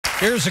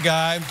Here's a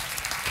guy.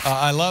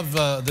 I love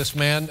this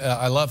man.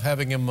 I love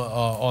having him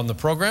on the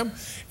program.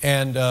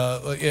 And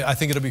I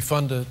think it'll be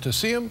fun to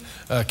see him,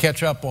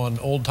 catch up on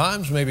old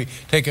times, maybe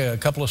take a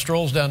couple of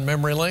strolls down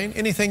memory lane,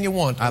 anything you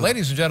want.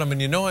 Ladies and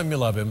gentlemen, you know him, you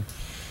love him.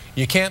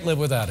 You can't live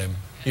without him.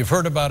 You've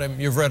heard about him,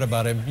 you've read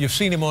about him, you've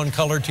seen him on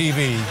color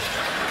TV.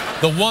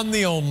 The one,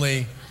 the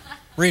only,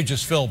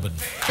 Regis Philbin.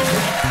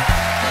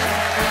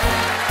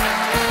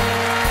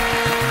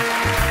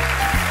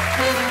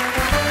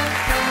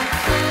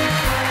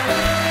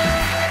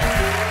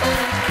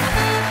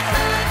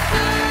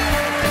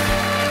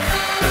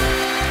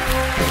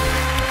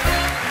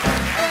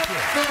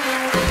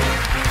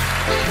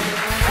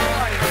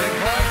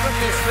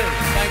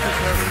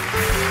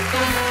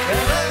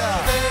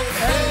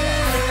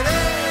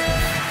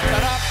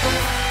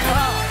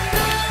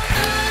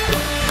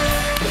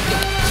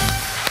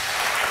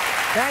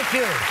 Thank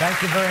you.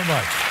 Thank you very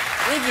much.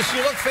 Regis,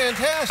 you look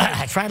fantastic.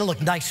 I try to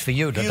look nice for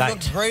you tonight. You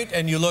look great,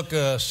 and you look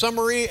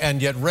summery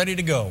and yet ready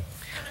to go.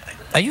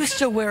 Are you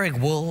still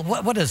wearing wool?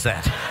 What is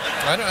that?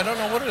 I don't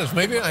know what it is.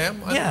 Maybe I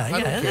am. I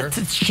don't care.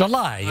 It's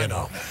July, you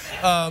know.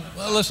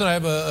 Listen, I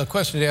have a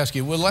question to ask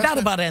you. Not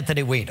about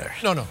Anthony Weiner.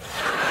 No.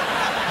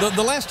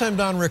 The last time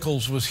Don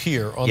Rickles was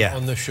here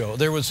on this show,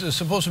 there was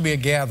supposed to be a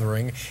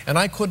gathering, and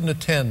I couldn't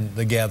attend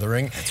the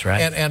gathering. That's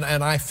right.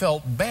 And I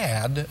felt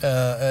bad,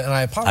 and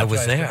I apologize. I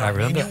was there. I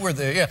remember. You were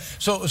there, yeah.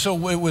 So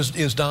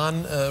is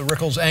Don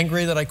Rickles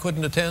angry that I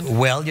couldn't attend?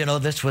 Well, you know,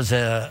 this was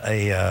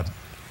a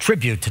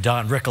tribute to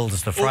Don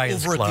Rickles, the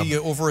Friars Club.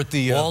 Over at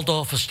the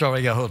Waldorf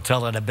Astoria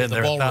Hotel, and I've been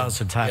there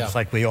 1,000 times,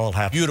 like we all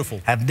have. Beautiful.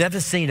 I've never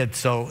seen it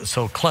so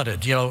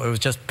cluttered. You know, it was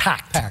just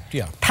packed. Packed,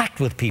 yeah. Packed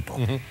with people.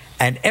 Mm-hmm.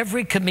 And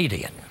every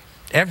comedian,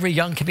 every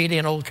young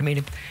comedian, old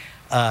comedian,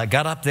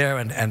 got up there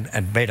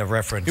and made a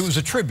reference. It was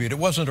a tribute. It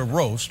wasn't a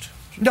roast.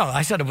 No,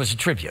 I said it was a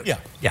tribute. Yeah.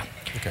 Yeah.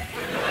 Okay.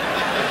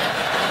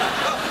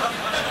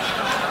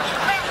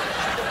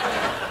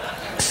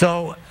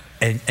 So,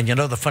 and you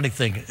know, the funny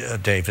thing,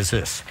 Dave, is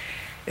this,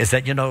 is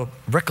that, you know,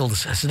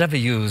 Rickles has never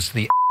used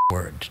the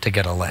word to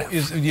get a laugh.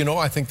 You know,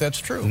 I think that's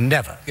true.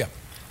 Never. Yeah.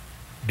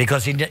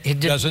 Because he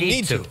didn't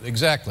need to.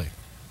 Exactly.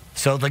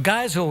 So the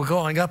guys who were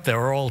going up there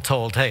were all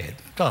told, hey,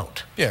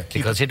 don't. Yeah.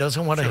 Because he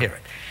doesn't want to hear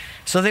it.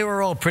 So they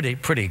were all pretty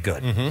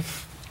good. Mm-hmm.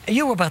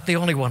 You were about the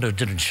only one who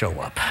didn't show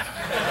up.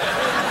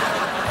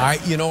 I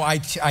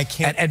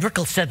can't. And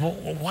Rickles said, well,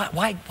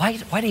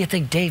 why do you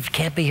think Dave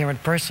can't be here in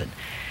person?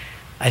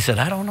 I said,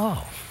 I don't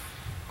know.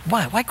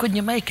 Why couldn't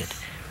you make it?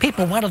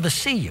 People wanted to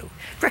see you.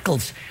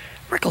 Rickles,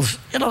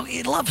 you know,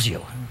 he loves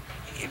you.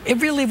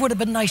 It really would have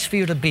been nice for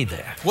you to be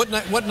there. What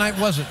night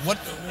was it? What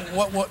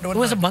it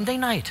was a Monday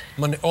night.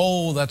 Monday.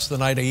 Oh, that's the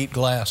night I eat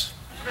glass.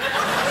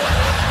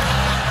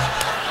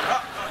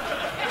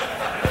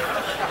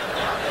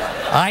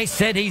 I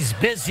said he's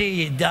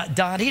busy,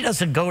 Don. He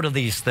doesn't go to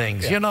these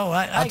things. Yeah. You know,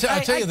 I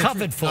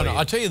covered for you.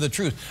 I'll tell you the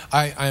truth.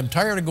 I am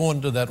tired of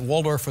going to that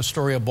Waldorf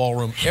Astoria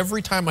ballroom.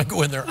 Every time I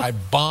go in there, I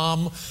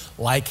bomb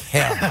like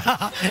hell.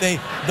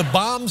 The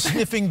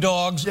bomb-sniffing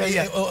dogs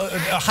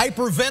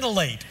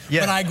hyperventilate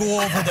when I go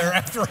over there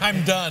after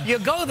I'm done. You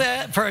go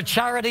there for a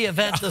charity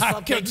event or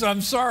something?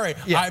 I'm sorry.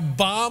 Yeah. I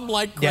bomb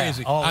like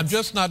crazy. Yeah. I'm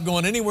just not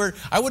going anywhere.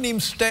 I wouldn't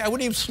even stay. I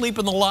wouldn't even sleep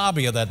in the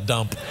lobby of that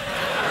dump.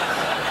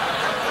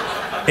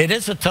 It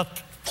is a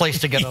tough place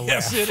to get a laugh.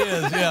 Yes, it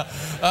is, yeah.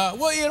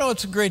 Well, you know,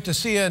 it's great to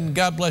see you, and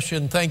God bless you,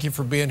 and thank you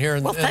for being here.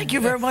 Well, thank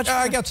you very much.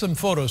 I got some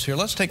photos here.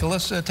 Let's take a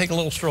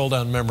little stroll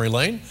down memory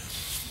lane.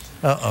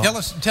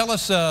 Tell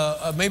us,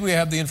 maybe we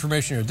have the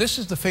information here. This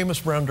is the famous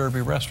Brown Derby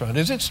restaurant.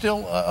 Is it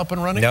still up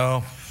and running?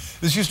 No.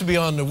 This used to be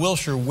on the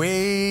Wilshire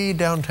way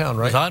downtown,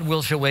 right? It was on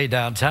Wilshire way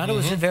downtown. Mm-hmm. It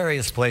was in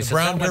various places. The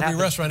Brown Derby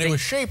restaurant. It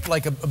was shaped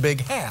like a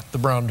big hat, the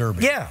Brown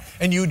Derby. Yeah.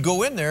 And you'd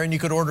go in there and you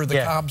could order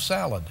the Cobb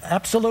salad.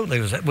 Absolutely.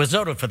 It was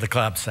ordered for the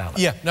Cobb salad.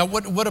 Yeah. Now,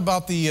 what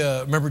about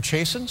the, remember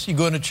Chasen's? You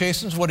go into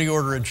Chasen's, what do you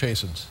order in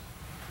Chasen's?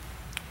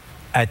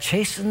 At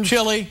Chasen's?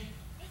 Chili.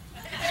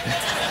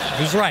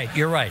 He's right.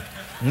 You're right.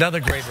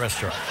 Another great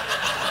restaurant.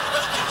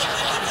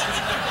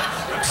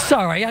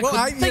 Sorry,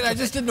 I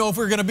just didn't know if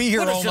we were going to be here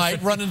all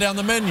night running down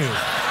the menu.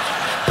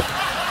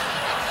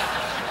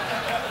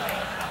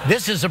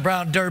 This is a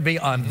Brown Derby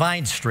on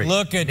Vine Street.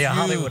 Look at you.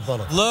 Hollywood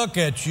Boulevard. Look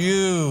at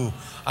you.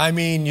 I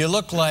mean, you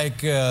look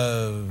like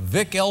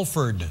Vic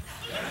Elford.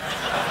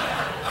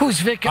 Who's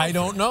Vic Elford? I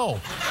don't know.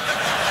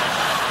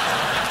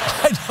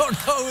 I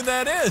don't know who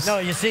that is. No,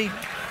 you see.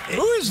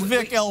 Who is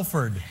Vic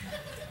Elford?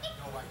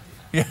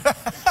 Yeah.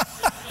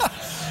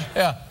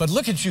 Yeah, but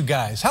look at you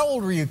guys. How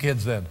old were you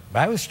kids then?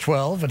 I was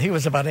 12, and he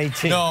was about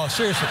 18. No,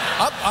 seriously.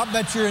 I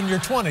bet you're in your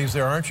 20s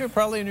there, aren't you?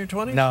 Probably in your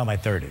 20s? No, my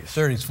 30s.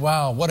 30s.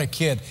 Wow, what a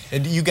kid.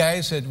 And you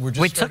guys were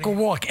just We took a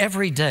walk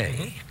every day.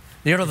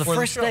 Mm-hmm. You know, the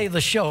first day of the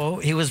show,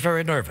 he was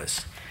very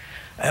nervous.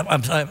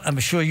 I'm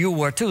sure you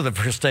were, too, the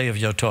first day of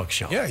your talk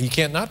show. Yeah, you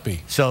can't not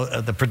be.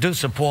 So the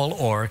producer, Paul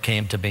Orr,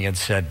 came to me and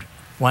said,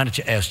 why don't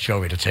you ask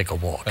Joey to take a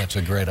walk? That's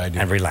a great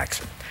idea. And relax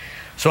him.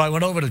 So I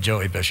went over to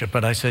Joey Bishop,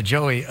 and I said,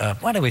 Joey,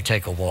 why don't we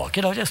take a walk?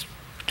 You know, just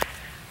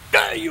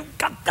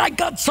I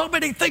got so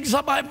many things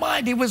on my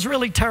mind. He was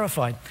really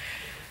terrified.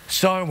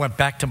 So I went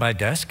back to my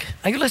desk.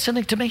 Are you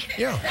listening to me?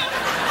 Yeah.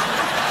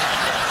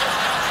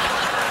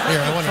 Here,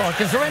 I want to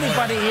talk. Is there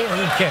anybody here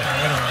who cares?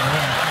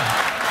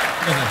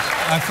 Look at this.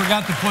 I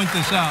forgot to point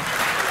this out.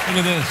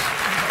 Look at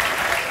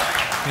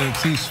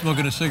this. He's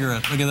smoking a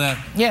cigarette. Look at that.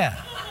 Yeah.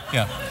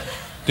 Yeah.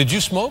 Did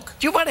you smoke?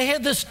 Do you want to hear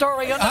this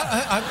story or not?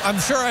 I'm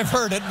sure I've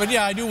heard it, but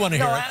yeah, I do want to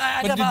hear it.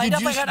 I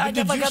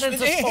never got into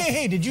smoke.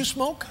 Hey, did you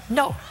smoke?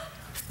 No.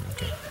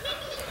 Okay.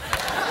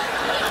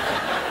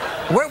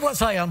 Where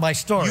was I on my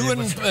story?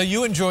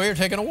 You and Joey are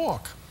taking a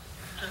walk.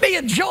 Me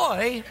and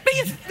Joey? Me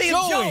and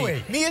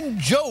Joey. Me and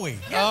Joey.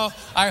 Yes.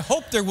 I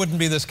hope there wouldn't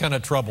be this kind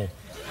of trouble.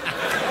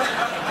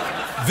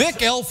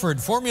 Vic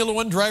Elford, Formula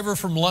One driver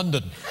from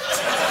London.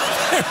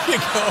 There you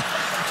go.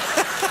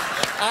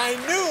 I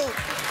knew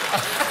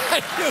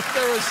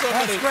there was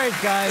somebody. That's great,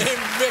 guys. Named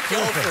Vic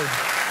Elford.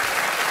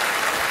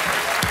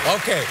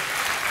 Okay.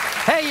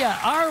 Hey,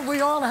 aren't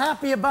we all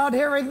happy about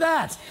hearing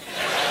that?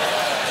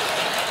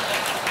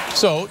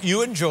 So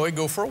you and Joey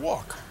go for a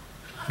walk.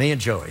 Me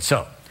and Joey.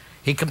 So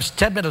he comes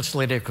 10 minutes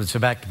later, comes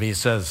back to me and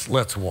says,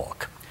 let's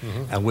walk.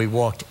 And we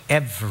walked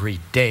every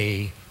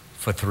day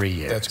for 3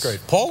 years. That's great.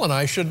 Paul and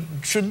I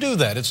should do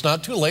that. It's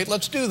not too late.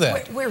 Let's do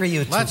that. Where are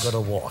you two going to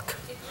walk?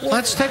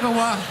 Let's take a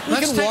walk. We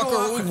can walk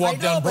or we can walk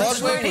down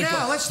Broadway. Right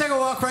now. Let's take a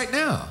walk right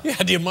now. Yeah,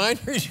 do you mind,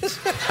 Regis?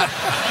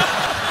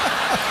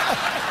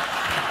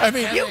 I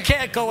mean, you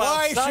can't go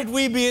outside. Why should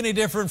we be any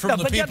different from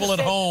the people at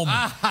home?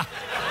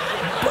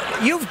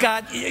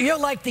 You're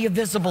like the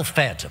invisible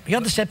phantom. You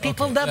understand?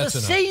 People never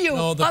see you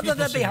other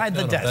than behind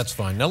the desk. That's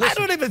fine. Now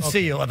listen, I don't even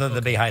see you other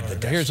than behind the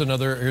desk. Here's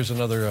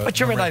another.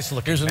 But you're a nice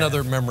looking Here's man.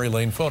 another memory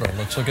lane photo.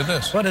 Let's look at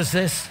this. What is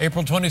this?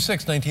 April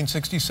 26,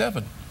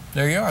 1967.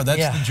 There you are.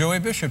 That's the Joey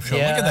Bishop show.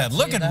 Yeah, look at that.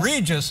 Look at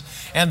Regis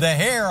and the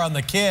hair on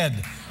the kid.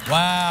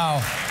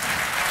 Wow.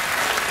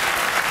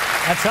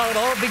 That's how it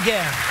all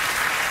began.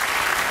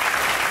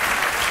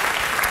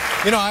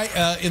 You know,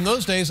 in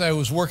those days, I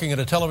was working at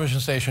a television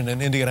station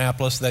in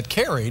Indianapolis that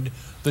carried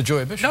the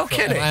Joey Bishop show. No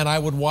kidding. And I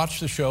would watch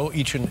the show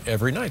each and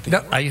every night.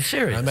 No, are you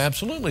serious? I'm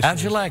absolutely serious.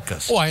 How'd you like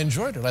us? Oh, I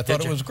enjoyed it. I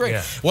thought it was great.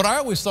 Yeah. What I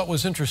always thought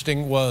was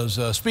interesting was,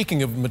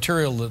 speaking of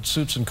material that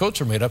suits and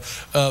coats are made of,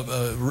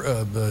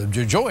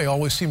 Joey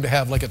always seemed to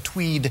have like a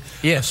tweed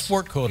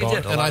sport coat on.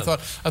 And I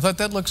thought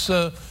that looks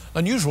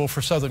unusual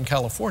for Southern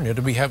California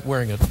to be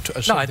wearing a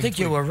No, I think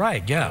you were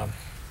right, yeah.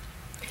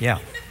 Yeah.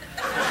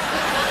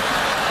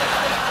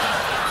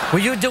 Were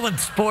you doing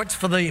sports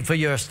for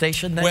your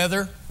station then?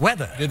 Weather.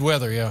 Weather. Did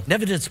weather, yeah.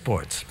 Never did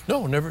sports.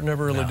 No, never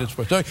really did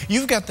sports. So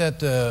you've got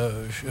that.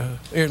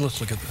 Here, let's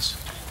look at this.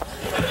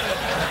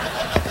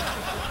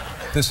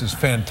 This is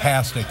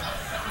fantastic.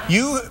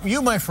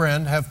 You, my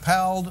friend, have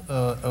palled,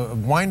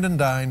 wined and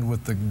dined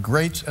with the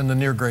greats and the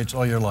near greats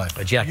all your life.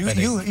 Jack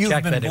Benny.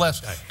 You've been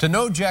blessed. To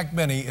know Jack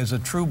Benny is a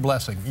true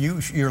blessing.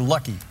 You're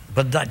lucky.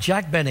 But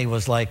Jack Benny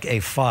was like a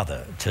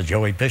father to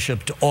Joey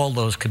Bishop, to all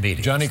those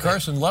comedians. Johnny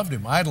Carson loved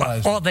him,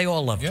 idolized him. Oh, they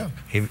all loved him.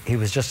 He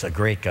was just a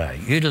great guy.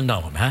 You didn't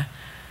know him,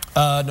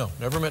 huh? No,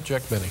 never met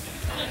Jack Benny.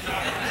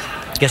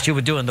 Guess you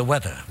were doing the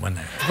weather when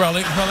they...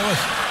 Probably was.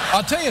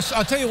 I'll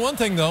tell you one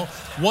thing though.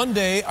 One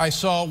day I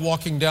saw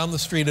walking down the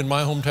street in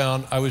my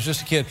hometown, I was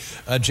just a kid,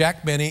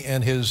 Jack Benny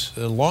and his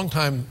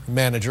longtime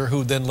manager,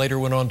 who then later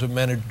went on to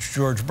manage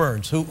George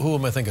Burns. Who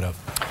am I thinking of?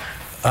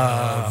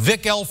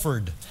 Vic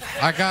Elford.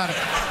 I got it.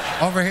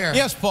 Over here.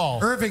 Yes, Paul.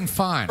 Irving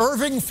Fine.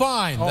 Irving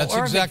Fine. Oh, That's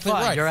Irving exactly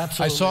Fine. right. You're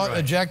absolutely I saw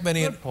right. Jack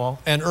Benny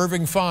and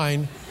Irving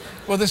Fine.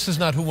 Well, this is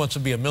not Who Wants to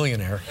Be a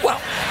Millionaire. Well,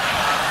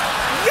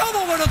 you're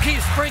the one who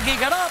keeps bringing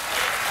it up.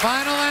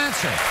 Final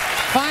answer.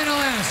 Final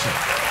answer.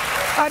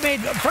 I mean,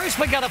 first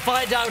we got to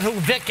find out who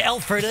Vic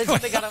Elford is,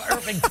 and we got to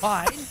Irving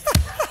Fine.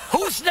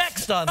 Who's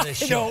next on this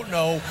show? I don't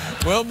know.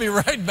 We'll be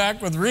right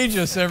back with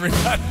Regis,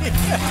 everybody.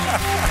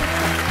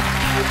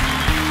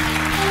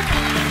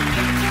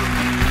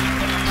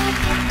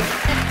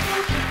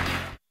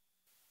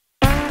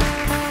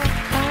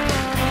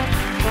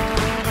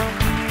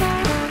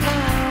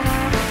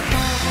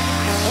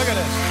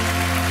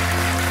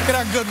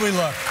 Good we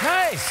look.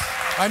 Nice.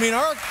 I mean,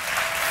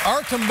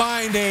 our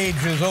combined age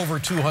is over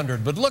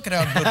 200, but look at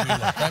how good we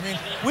look. I mean,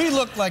 we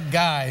look like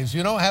guys,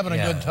 you know, having a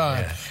good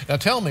time. Yeah. Now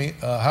tell me,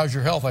 how's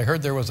your health? I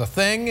heard there was a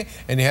thing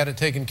and you had it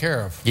taken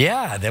care of.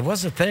 Yeah, there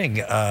was a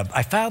thing.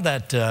 I found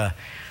that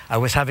I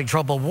was having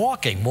trouble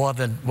walking more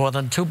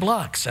than 2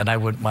 blocks, and I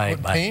would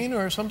pain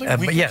or something?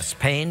 Yes,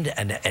 pain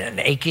and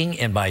aching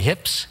in my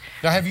hips.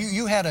 Now, have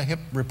you had a hip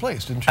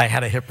replaced, didn't you? I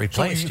had a hip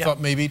replaced. So you thought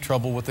maybe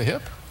trouble with the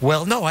hip?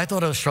 Well, no, I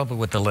thought it was trouble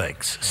with the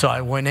legs. So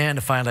I went in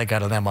and finally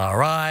got an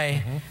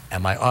MRI,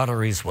 and my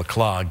arteries were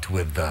clogged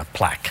with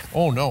plaque.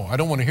 Oh, no, I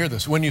don't want to hear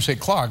this. When you say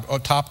clogged,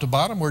 top to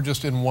bottom, or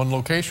just in one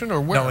location,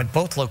 or where? No, in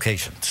both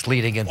locations,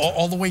 leading into...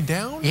 All the way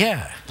down?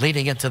 Yeah,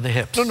 leading into the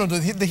hips. No, the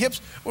hips...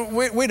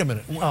 Wait a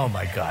minute. Oh,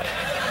 my God.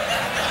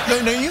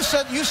 No, you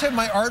said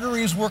my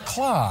arteries were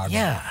clogged.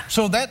 Yeah.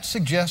 So that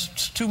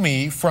suggests to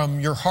me from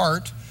your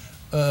heart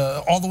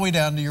all the way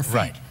down to your feet.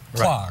 Right.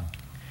 Clogged.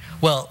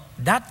 Well,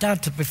 not down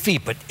to my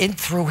feet, but in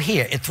through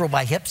here, in through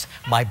my hips,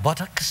 my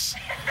buttocks,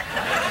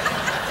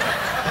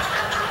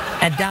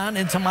 and down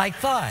into my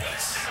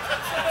thighs.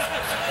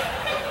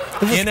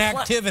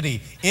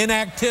 Inactivity.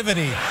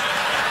 Inactivity.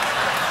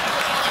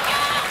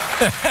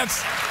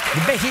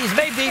 Maybe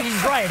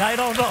he's right. I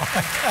don't know.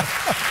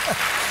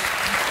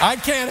 I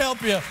can't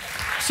help you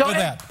with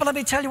that. But let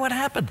me tell you what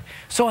happened.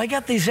 So I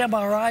got these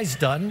MRIs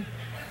done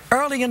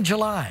early in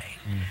July.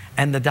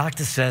 And the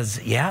doctor says,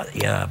 yeah,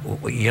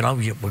 you know,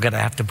 we're going to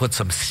have to put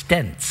some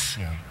stents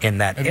in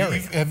that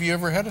area. Have you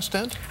ever had a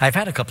stent? I've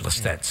had a couple of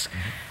stents.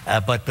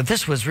 But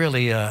this was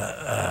really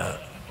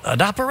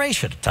an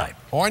operation type.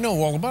 Oh, I know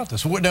all about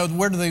this. Now,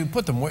 where do they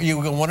put them?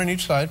 You go one on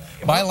each side,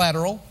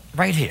 bilateral.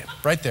 Right here.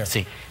 Right there.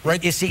 See,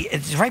 right. You see,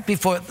 it's right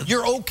before...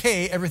 You're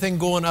okay, everything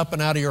going up and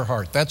out of your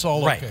heart. That's all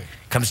okay. Right.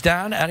 Comes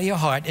down out of your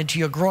heart into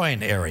your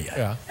groin area.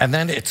 Yeah. And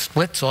then it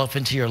splits off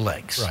into your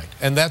legs. Right.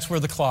 And that's where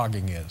the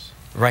clogging is.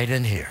 Right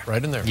in here.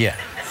 Right in there. Yeah.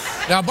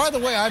 Now, by the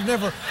way, I've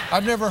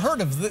never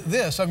heard of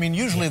this. I mean,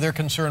 usually they're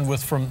concerned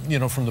with from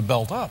the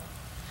belt up.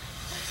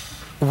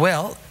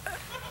 Well,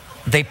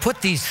 he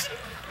put the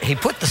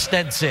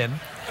stents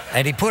in,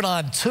 and he put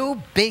on 2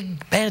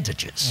 big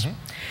bandages.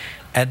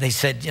 And they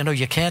said, you know,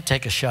 you can't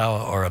take a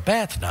shower or a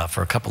bath now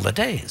for a couple of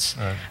days.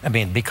 Right. I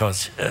mean,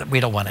 because we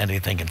don't want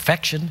anything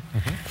infection.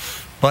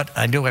 But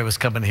I knew I was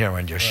coming here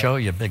on your show,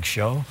 your big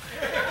show.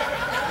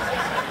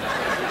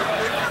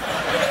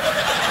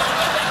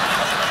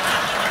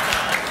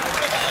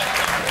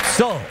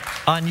 So,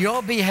 on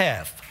your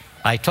behalf,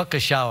 I took a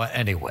shower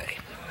anyway.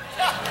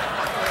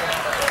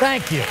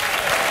 Thank you.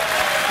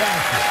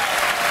 Thank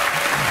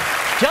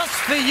you. Just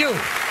for you.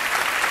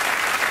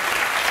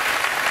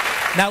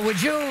 Now,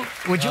 would you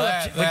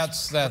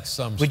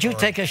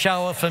take a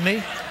shower for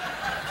me?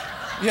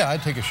 Yeah,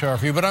 I'd take a shower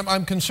for you, but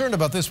I'm concerned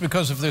about this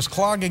because if there's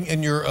clogging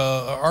in your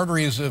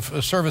arteries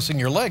of servicing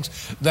your legs,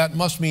 that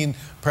must mean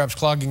perhaps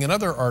clogging in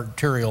other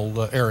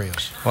arterial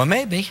areas. Well,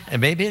 maybe, and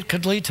maybe it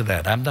could lead to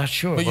that. I'm not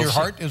sure. But your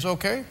heart is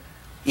okay?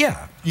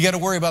 Yeah. You got to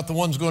worry about the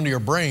ones going to your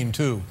brain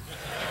too.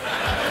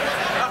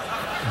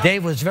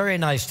 Dave was very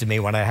nice to me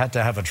when I had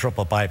to have a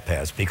triple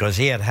bypass because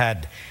he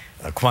had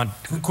a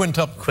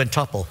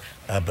quintuple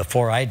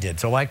before I did.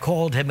 So I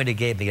called him and he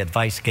gave me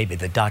advice, gave me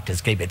the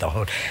doctors, gave me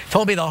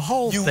told me the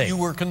whole thing. You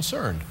were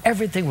concerned.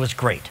 Everything was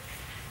great.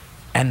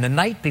 And the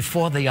night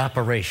before the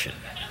operation,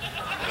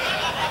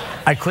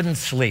 I couldn't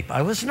sleep.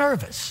 I was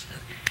nervous.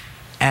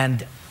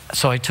 And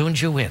so I tuned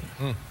you in.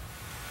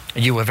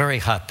 And you were very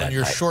hot that night. And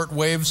your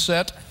shortwave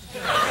set?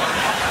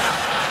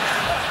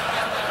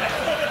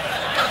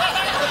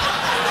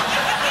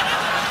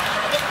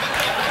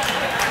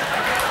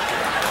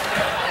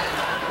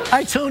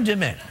 I tuned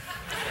him in.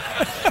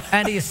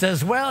 And he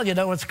says, well, you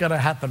know what's going to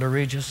happen to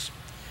Regis?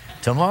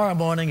 Tomorrow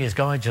morning he's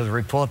going to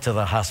report to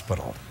the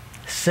hospital,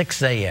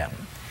 6 a.m.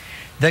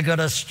 They're going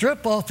to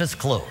strip off his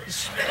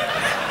clothes,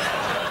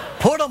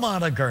 put him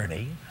on a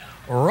gurney,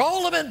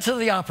 roll him into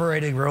the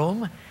operating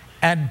room,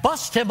 and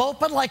bust him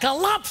open like a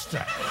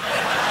lobster.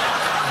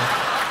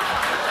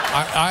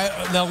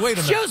 Now, wait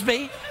a minute. Excuse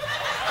me.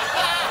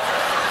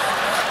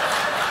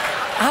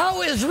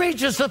 How is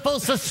Regis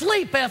supposed to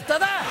sleep after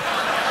that?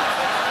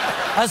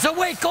 I was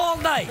awake all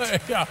night.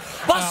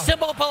 Bust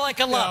him open like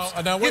a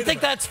lobster. You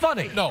think that's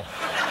funny? No.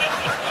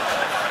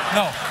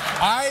 No.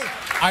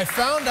 I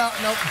found out,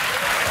 no,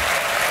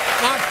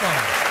 not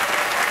funny.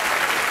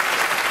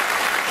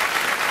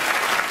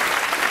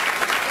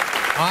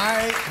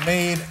 I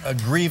made a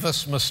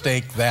grievous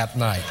mistake that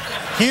night.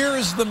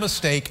 Here's the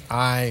mistake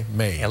I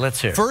made. Yeah,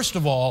 let's hear it. First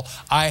of all,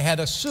 I had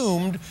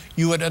assumed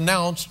you had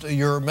announced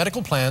your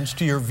medical plans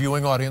to your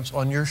viewing audience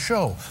on your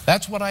show.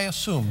 That's what I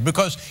assumed,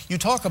 because you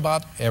talk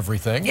about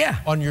everything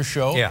on your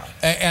show. Yeah.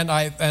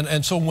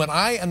 And so when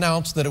I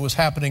announced that it was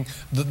happening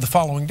the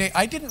following day,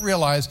 I didn't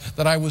realize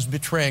that I was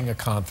betraying a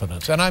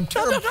confidence. And I'm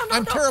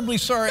terribly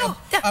sorry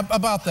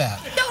about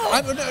that.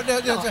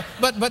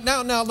 But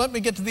now let me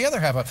get to the other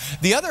half.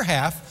 The other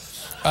half,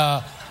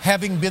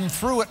 having been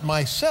through it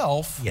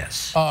myself,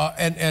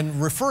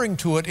 and referring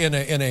to it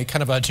in a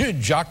kind of a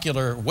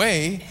jocular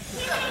way,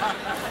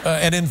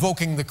 and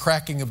invoking the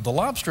cracking of the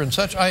lobster and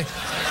such, I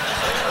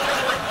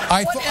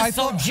thought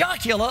so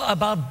jocular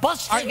about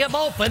busting him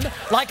open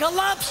like a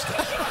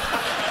lobster?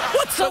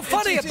 What's so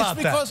funny about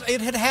that? It's because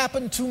it had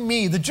happened to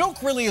me. The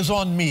joke really is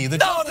on me. The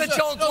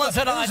joke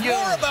wasn't on you. It's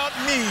more about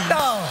me.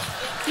 No,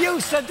 you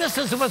said this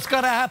is what's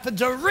going to happen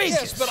to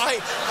Regis. Yes, but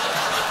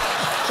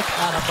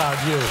not about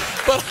you.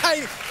 But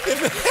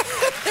if it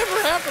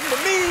ever happened to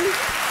me,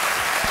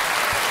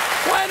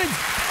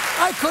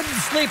 I couldn't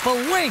sleep a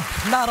wink,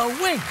 not a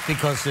wink,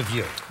 because of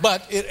you.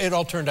 But it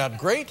all turned out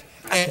great,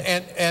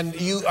 and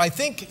you, I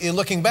think, in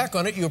looking back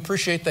on it, you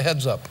appreciate the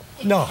heads up.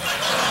 No.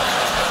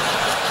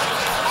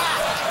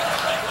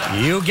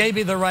 You gave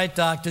me the right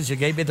doctors, you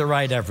gave me the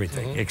right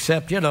everything,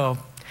 except, and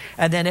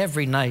then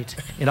every night,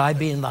 I'd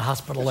be in the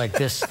hospital like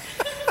this,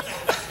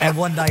 and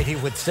one night he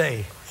would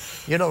say,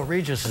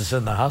 Regis is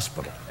in the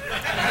hospital.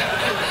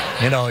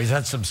 He's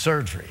had some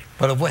surgery,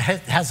 but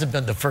it hasn't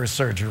been the first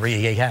surgery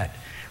he had.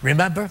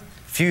 Remember?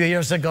 few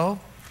years ago,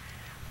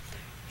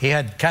 he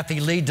had Kathy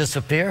Lee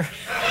disappear.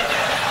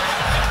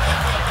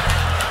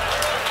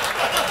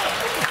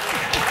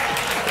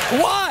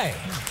 Why?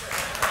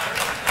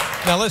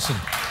 Now listen.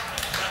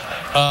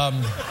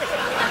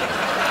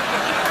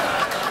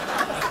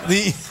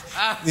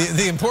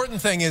 The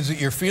important thing is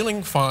that you're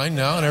feeling fine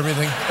now and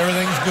everything's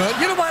good.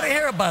 You don't want to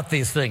hear about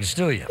these things,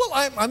 do you?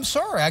 Well, I'm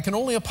sorry. I can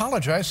only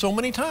apologize so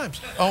many times.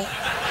 Oh.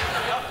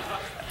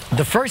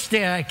 The first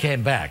day I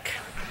came back,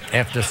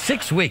 after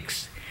 6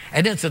 weeks,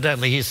 and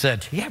incidentally, he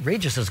said, yeah,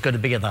 Regis is going to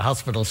be in the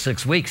hospital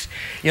 6 weeks.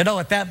 You know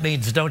what that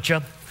means, don't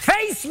you?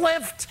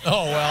 Facelift!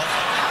 Oh, well.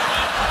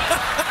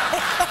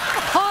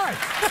 Heart!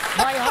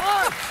 My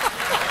heart!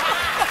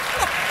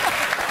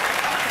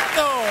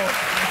 No.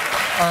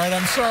 All right,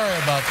 I'm sorry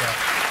about that.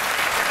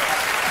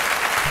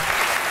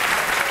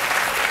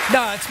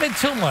 No, it's been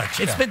too much.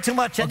 It's been too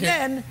much. And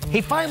then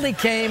he finally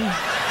came.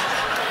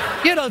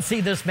 You don't see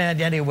this man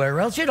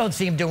anywhere else. You don't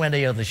see him do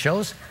any other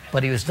shows.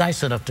 But he was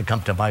nice enough to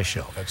come to my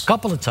show a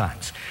couple of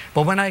times.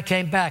 But when I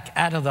came back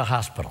out of the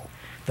hospital,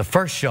 the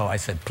first show, I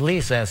said,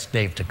 please ask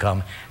Dave to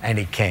come. And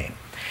he came.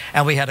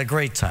 And we had a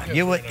great time.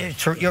 You're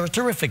a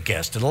terrific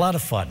guest and a lot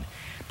of fun.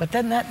 But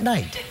then that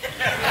night,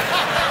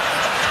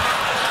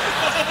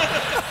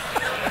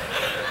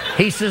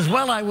 he says,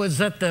 well, I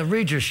was at the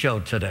Regis show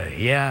today.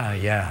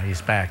 Yeah,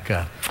 he's back.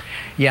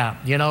 Yeah,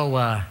 you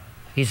know,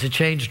 he's a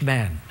changed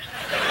man.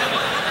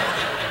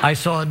 I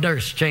saw a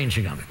nurse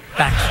changing him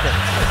backstage.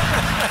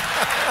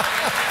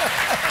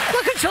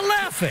 Look at you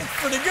laughing.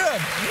 Pretty good.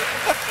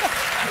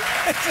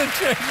 It's a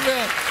changed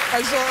man.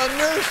 I saw a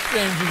nurse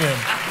changing him.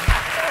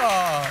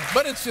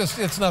 But it's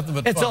nothing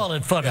but fun. It's all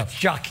in fun. It's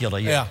jocular.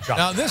 Yeah.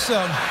 Now this,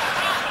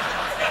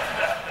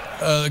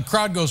 the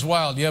crowd goes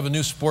wild. You have a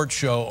new sports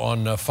show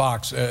on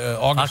Fox.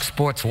 Fox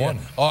Sports 1.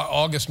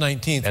 August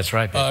 19th. That's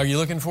right. Are you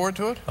looking forward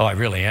to it? Oh, I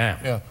really am.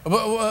 Yeah.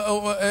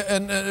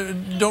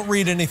 And don't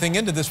read anything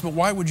into this, but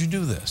why would you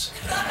do this?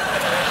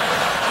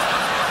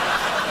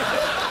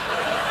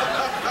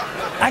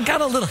 I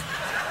got a little...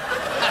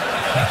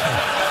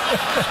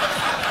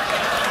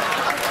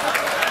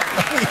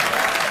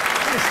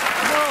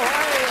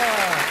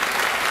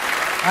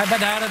 I've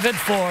been out of it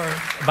for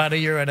about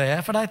 1.5 years,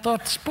 and I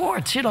thought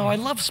sports, you know, I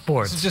love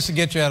sports. This is just to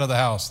get you out of the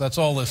house. That's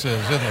all this is,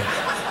 isn't it?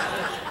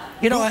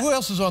 You know, who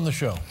else is on the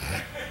show?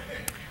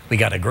 We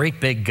got a great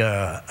big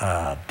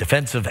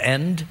defensive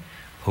end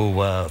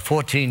who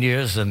 14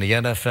 years in the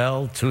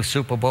NFL, 2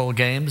 Super Bowl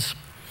games.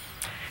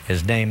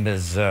 His name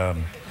is...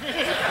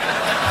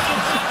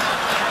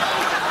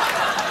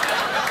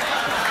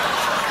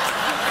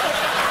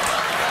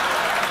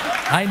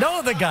 I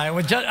know the guy.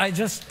 I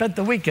just spent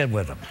the weekend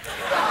with him.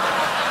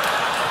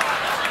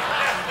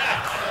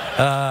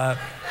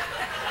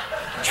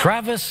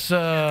 Travis,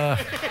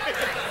 honest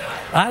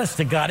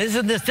to God,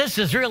 isn't this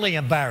is really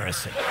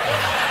embarrassing.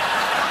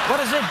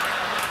 What is it?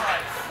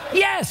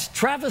 Yes,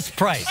 Travis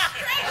Price.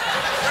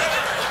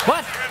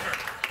 What?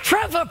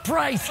 Trevor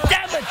Price,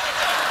 damn it.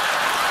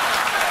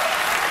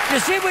 You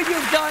see what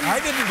you've done?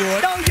 I didn't do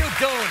it. No, you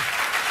don't.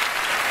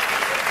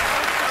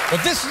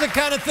 But this is the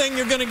kind of thing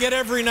you're going to get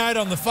every night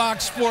on the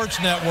Fox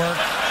Sports Network.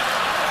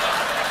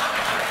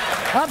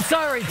 I'm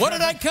sorry, Trevor. What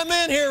did I come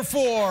in here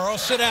for? Oh,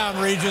 sit down,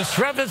 Regis.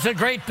 Trevor's a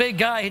great big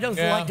guy. He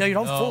doesn't like that. You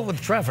don't fool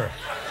with Trevor.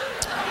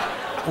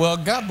 Well,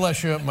 God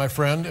bless you, my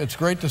friend. It's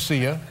great to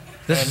see you.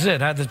 This is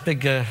it, huh? This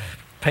big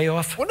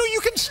payoff? Well, no, you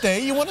can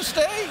stay. You want to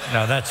stay?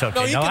 No, that's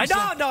okay. No, I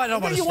don't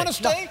want to stay. You want to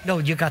stay? No,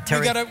 you got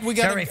Terry.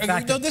 Terry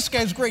no, this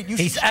guy's great.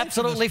 He's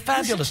absolutely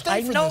fabulous. I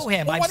know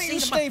him. Well, why don't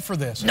you stay for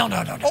this? No.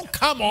 Oh,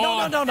 come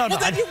on. No. Well,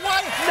 then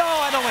why? No,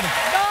 I don't want to.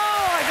 No,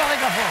 I got to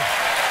go home.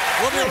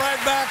 We'll be right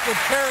back with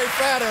Terry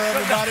Fatter,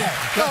 everybody.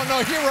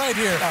 No, you're right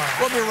here.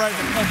 We'll be right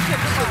back.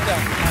 Sit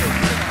down.